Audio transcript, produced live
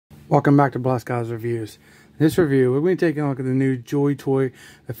Welcome back to Blast Guys Reviews. In this review, we're going to be taking a look at the new Joytoy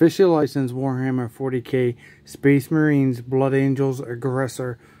officially licensed Warhammer 40k Space Marines Blood Angels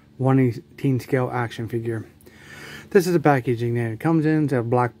Aggressor 1/18 scale action figure. This is the packaging that it comes in. It's a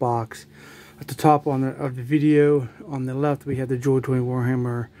black box. At the top of the video, on the left, we have the Joytoy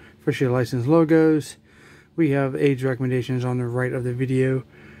Warhammer officially licensed logos. We have age recommendations on the right of the video,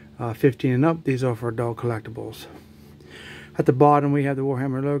 15 and up. These are for adult collectibles. At the bottom, we have the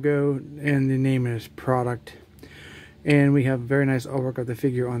Warhammer logo and the name of this product. And we have very nice artwork of the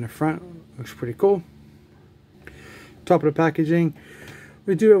figure on the front. Looks pretty cool. Top of the packaging,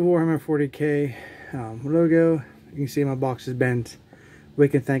 we do have Warhammer 40k logo. You can see my box is bent. We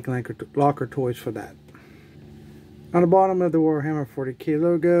can thank Locker Toys for that. On the bottom of the Warhammer 40k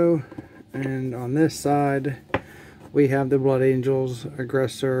logo, and on this side, we have the Blood Angels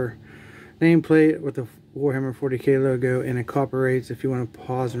Aggressor nameplate with the Warhammer 40k logo, and it cooperates. If you want to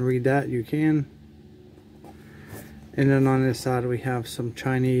pause and read that, you can. And then on this side, we have some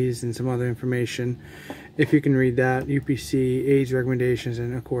Chinese and some other information. If you can read that, UPC, age recommendations,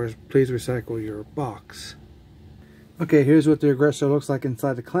 and of course, please recycle your box. Okay, here's what the Aggressor looks like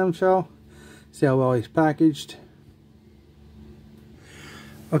inside the clamshell. See how well he's packaged.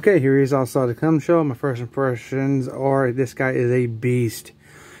 Okay, here he is outside the clamshell. My first impressions are this guy is a beast.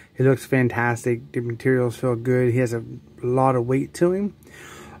 He looks fantastic. The materials feel good. He has a lot of weight to him.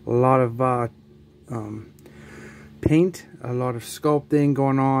 A lot of paint. A lot of sculpting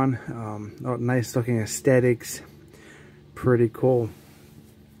going on. Nice looking aesthetics. Pretty cool.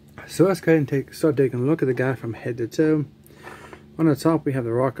 So let's go ahead and start taking a look at the guy from head to toe. On the top, we have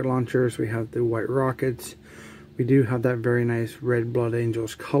the rocket launchers. We have the white rockets. We do have that very nice red Blood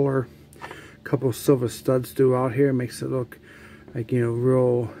Angels color. A couple silver studs throughout here. Makes it look like, you know,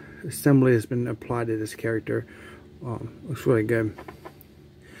 real assembly has been applied to this character. Looks really good.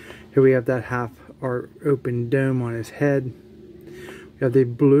 Here we have that half art open dome on his head. We have the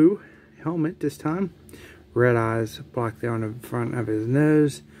blue helmet this time. Red eyes, black there on the front of his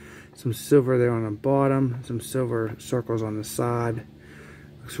nose. Some silver there on the bottom. Some silver circles on the side.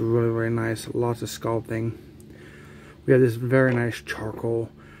 Looks really, really nice. Lots of sculpting. We have this very nice charcoal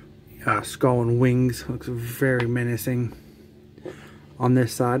skull and wings. Looks very menacing. On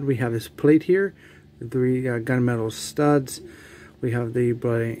this side, we have this plate here, the three gunmetal studs. We have the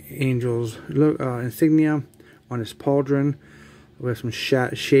Blood Angels insignia on his pauldron. We have some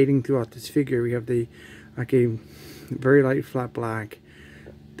shading throughout this figure. We have the a very light flat black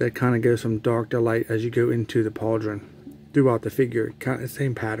that kind of goes from dark to light as you go into the pauldron throughout the figure. Kind of the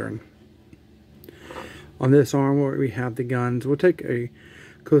same pattern. On this arm, we have the guns. We'll take a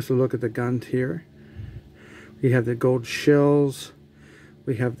closer look at the guns here. We have the gold shells.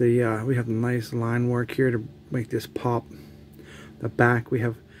 We have the nice line work here to make this pop. The back, we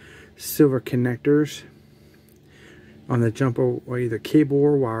have silver connectors on the jumper, or either cable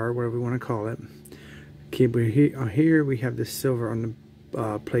or wire, whatever we want to call it. Cable here, we have the silver on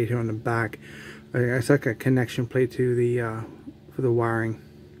the plate here on the back. It's like a connection plate to the for the wiring.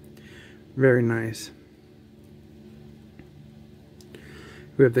 Very nice.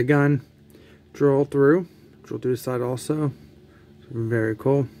 We have the gun drill through the side also. Very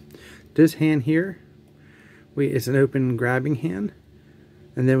cool. This hand here, it's an open grabbing hand,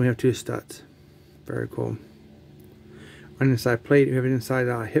 and then we have two studs. Very cool. On the inside plate, we have an inside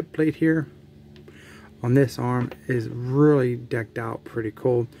hip plate here. On this arm is really decked out, pretty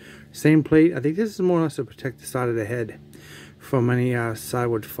cool. Same plate. I think this is more or less to protect the side of the head from any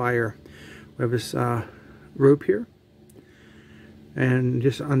sideward fire. We have this rope here, and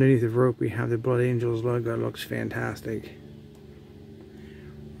just underneath the rope we have the Blood Angels logo. It looks fantastic.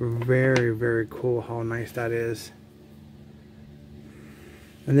 Very, very cool how nice that is.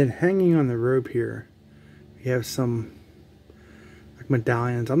 And then hanging on the rope here, we have some like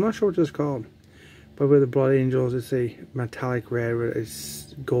medallions. I'm not sure what this is called, but with the Blood Angels, it's a metallic red with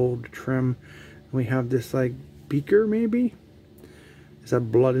a gold trim. And we have this like beaker, maybe. Is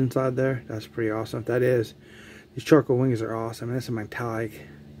that blood inside there? That's pretty awesome. If that is, these charcoal wings are awesome. And that's a metallic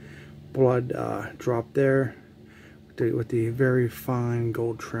blood drop there. With the very fine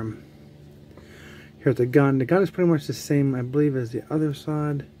gold trim. Here's the gun. The gun is pretty much the same, I believe, as the other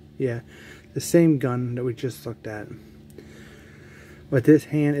side. Yeah, the same gun that we just looked at. But this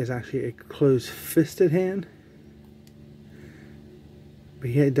hand is actually a closed-fisted hand.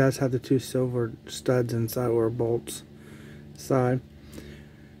 But yeah, it does have the two silver studs inside, or bolts side.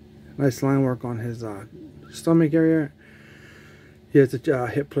 Nice line work on his stomach area. He has a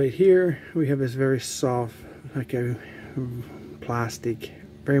hip plate here. We have this very soft, like a plastic,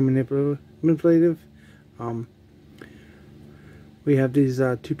 very manipulative. We have these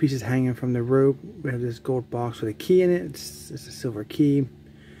 2 pieces hanging from the rope. We have this gold box with a key in it. It's a silver key.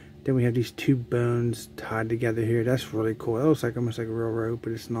 Then we have these 2 bones tied together here. That's really cool. That looks like almost like a real rope,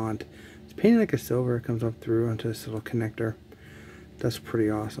 but it's not. It's painted like a silver. It comes up through onto this little connector. That's pretty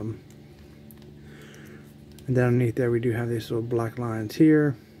awesome. And then underneath there we do have these little black lines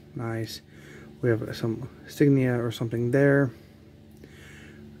here. Nice. We have some insignia or something there.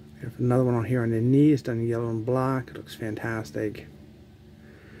 We have another one on here on the knee. It's done in yellow and black. It looks fantastic.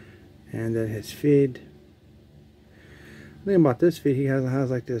 And then his feet. The thing about this feet, he has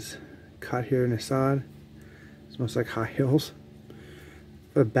like this cut here in the side. It's almost like high heels.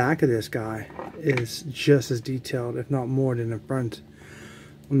 The back of this guy is just as detailed, if not more, than the front.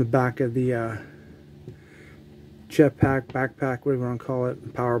 On the back of the jetpack, backpack, whatever you want to call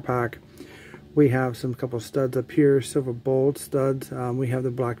it, power pack, we have some couple studs up here, silver bolt studs. We have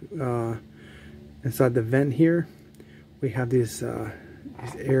the black inside the vent here. We have these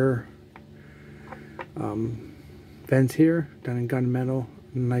air vents here, done in gunmetal.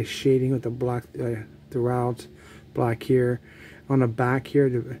 Nice shading with the black throughout, black here. On the back here,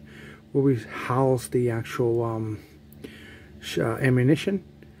 where we house the actual ammunition,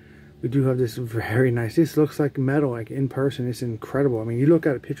 we do have this very nice. This looks like metal, like in person. It's incredible. I mean, you look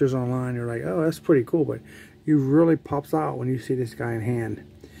at pictures online, you're like, oh, that's pretty cool, but it really pops out when you see this guy in hand.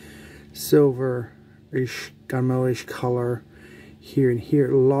 Silver-ish, gunmetal-ish color. Here and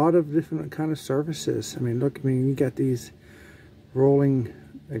here, a lot of different kind of surfaces. I mean, look, I mean, you got these rolling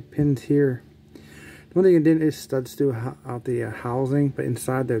like pins here. The one thing it did is studs throughout the housing, but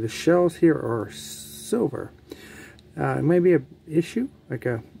inside there, the shells here are silver. It may be an issue, like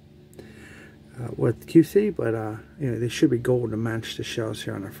with QC, but you know, they should be gold to match the shells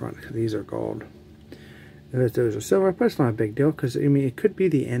here on the front, because these are gold. If those are silver, but it's not a big deal, because I mean, it could be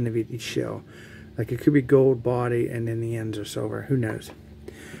the end of each shell. Like it could be gold body and then the ends are silver. Who knows?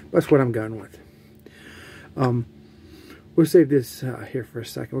 That's what I'm going with. We'll save this here for a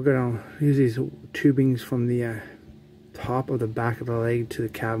second. We'll go down, use these tubings from the top of the back of the leg to the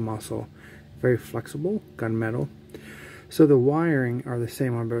calf muscle. Very flexible, gunmetal. So the wiring are the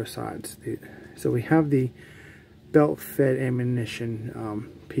same on both sides. So we have the belt-fed ammunition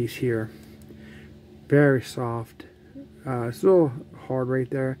piece here. Very soft. It's a little hard right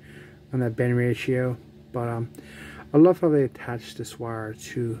there on that bend ratio, but I love how they attach this wire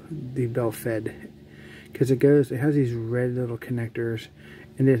to the belt fed, because it has these red little connectors,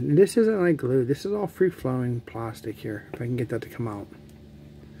 and this isn't like glue. This is all free-flowing plastic here, if I can get that to come out.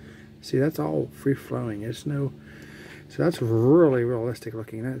 See, that's all free-flowing. It's no, so that's really realistic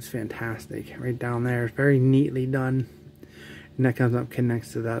looking. That's fantastic. Right down there, it's very neatly done, and that comes up,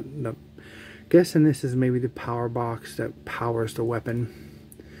 connects to that. I'm guessing this is maybe the power box that powers the weapon,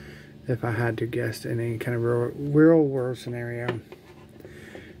 if I had to guess in any kind of real world scenario.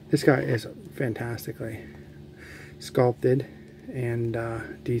 This guy is fantastically sculpted and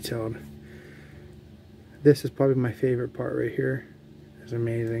detailed. This is probably my favorite part right here. It's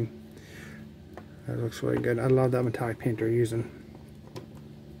amazing. That looks really good. I love that metallic paint they're using.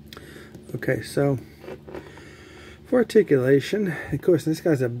 Okay, so for articulation, of course, this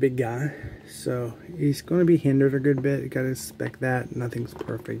guy's a big guy, so he's going to be hindered a good bit. You got to expect that. Nothing's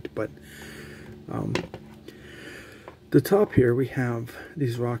perfect, but the top here we have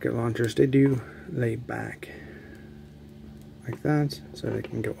these rocket launchers. They do lay back like that, so they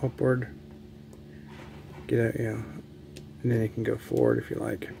can go upward, get out, you know, and then they can go forward if you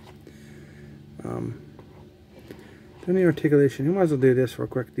like. Don't need articulation. You might as well do this real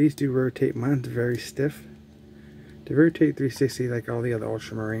quick. These do rotate. Mine's very stiff. They rotate 360 like all the other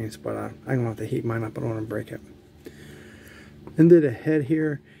Ultramarines, but I'm gonna have to heat mine up. I don't want to break it. And then the head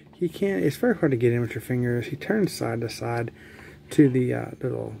here, he can't. It's very hard to get in with your fingers. He turns side to side to the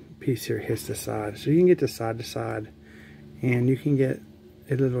little piece here hits the side, so you can get the side to side, and you can get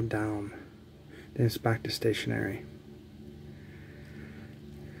a little down. Then it's back to stationary.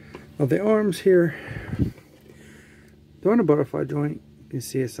 Well, the arms here, they're on a butterfly joint. You can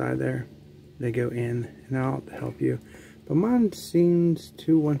see a side there. They go in and out to help you, but mine seems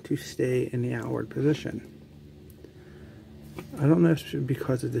to want to stay in the outward position. I don't know if it's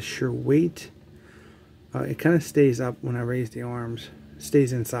because of the sheer weight. It kind of stays up when I raise the arms.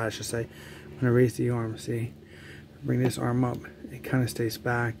 Stays inside, I should say. When I raise the arm, see, bring this arm up, it kind of stays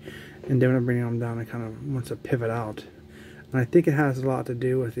back, and then when I bring the arm down, it kind of wants to pivot out. And I think it has a lot to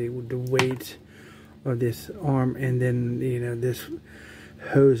do with the weight of this arm, and then, you know, this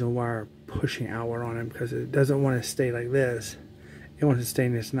hose and wire pushing outward on it, because it doesn't want to stay like this. It wants to stay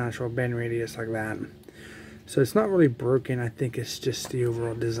in this natural bend radius like that. So it's not really broken. I think it's just the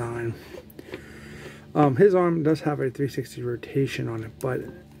overall design. His arm does have a 360 rotation on it, but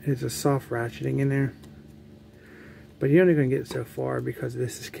it's a soft ratcheting in there. But you're only going to get so far because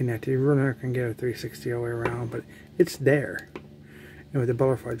this is connected. You're not going to get a 360 all the way around, but it's there. And with the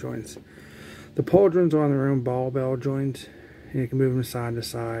butterfly joints. The pauldrons are on their own ball bell joints. And you can move them side to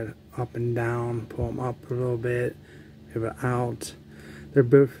side, up and down, pull them up a little bit, move it out. They're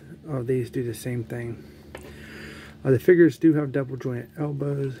both of these do the same thing. The figures do have double joint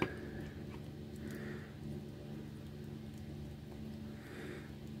elbows.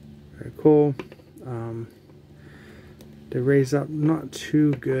 Very cool. They raise up not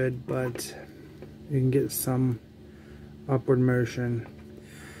too good, but you can get some upward motion.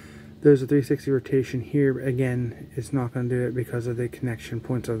 There's a 360 rotation here. Again, it's not going to do it because of the connection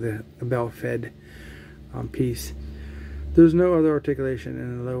points of the belt fed piece. There's no other articulation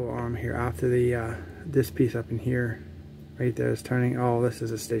in the lower arm here after the this piece up in here. Right there is turning. Oh, this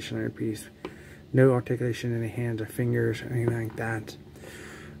is a stationary piece. No articulation in the hands or fingers or anything like that.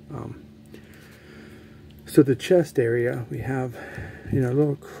 So the chest area, we have, you know, a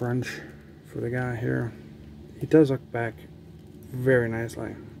little crunch for the guy here. He does look back very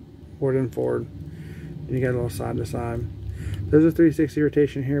nicely, forward and forward. And you got a little side to side. There's a 360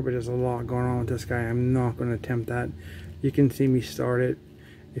 rotation here, but there's a lot going on with this guy. I'm not going to attempt that. You can see me start it.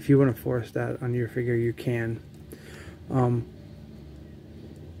 If you want to force that on your figure, you can.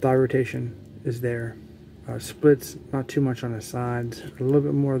 Thigh rotation is there. Splits, not too much on the sides. A little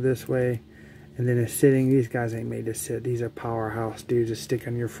bit more this way. And then it's sitting. These guys ain't made to sit. These are powerhouse dudes to stick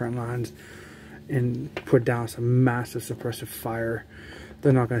on your front lines and put down some massive suppressive fire.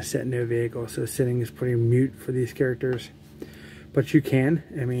 They're not going to sit in their vehicle, so sitting is pretty mute for these characters. But you can,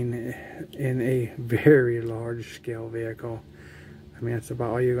 I mean, in a very large scale vehicle. I mean, that's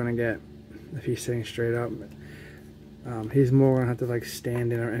about all you're going to get if he's sitting straight up. He's more going to have to like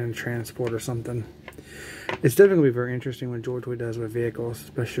stand in a transport or something. It's definitely going to be very interesting what Joytoy does with vehicles,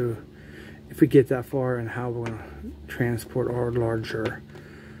 especially if we get that far and how we're going to transport our larger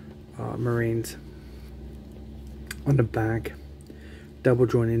Marines. On the back, double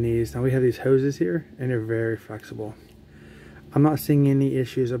jointed knees. Now we have these hoses here and they're very flexible. I'm not seeing any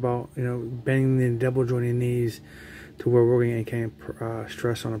issues about, you know, bending the double jointed knees to where we're getting any kind of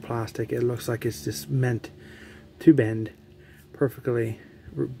stress on the plastic. It looks like it's just meant to bend perfectly,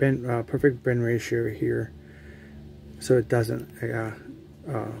 perfect bend ratio here, so it doesn't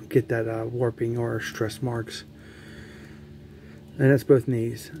get that warping or stress marks. And that's both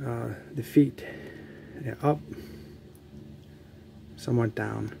knees. The feet, yeah, up, somewhat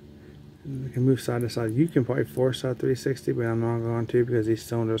down. You can move side to side. You can probably force out 360, but I'm not going to because these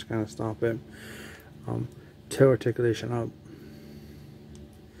cylinders kind of stop it. Toe articulation up.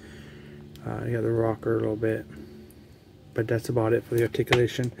 You got the rocker a little bit, but that's about it for the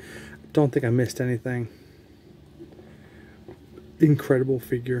articulation. Don't think I missed anything. Incredible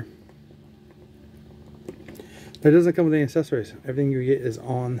figure. But it doesn't come with any accessories. Everything you get is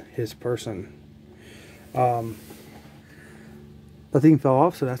on his person. Nothing fell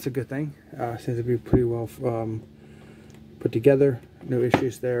off, so that's a good thing. Seems to be pretty well put together. No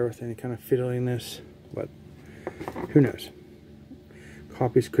issues there with any kind of fiddliness, but who knows?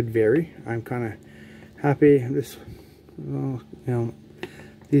 Copies could vary. I'm kind of happy. I'm just, well, you know,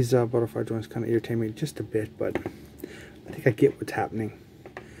 these butterfly joints kind of irritate me just a bit, but I think I get what's happening.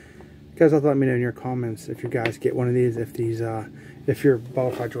 Guys, let me know in your comments if you guys get one of these, if your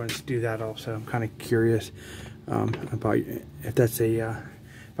butterfly joints do that also. I'm kind of curious about if that's a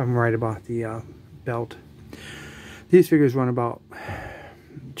if I'm right about the belt. These figures run about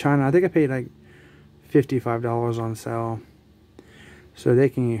China. I think I paid like $55 on sale, so they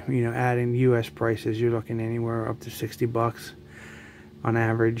can, you know, add in US prices, you're looking anywhere up to $60 on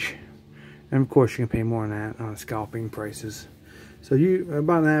average, and of course you can pay more than that on scalping prices. So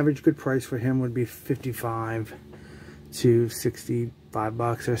about an average good price for him would be $55 to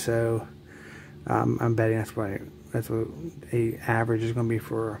 $65 or so. I'm betting that's what a average is going to be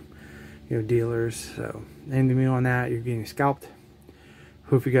for, you know, dealers. So anything on that, you're getting scalped.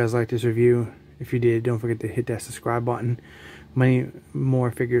 Hope you guys liked this review. If you did, don't forget to hit that subscribe button. Many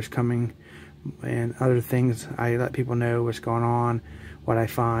more figures coming and other things. I let people know what's going on, what I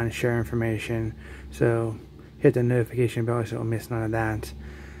find, share information. So hit the notification bell so you'll miss none of that.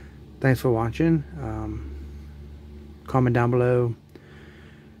 Thanks for watching. Comment down below.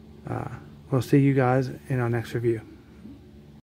 We'll see you guys in our next review.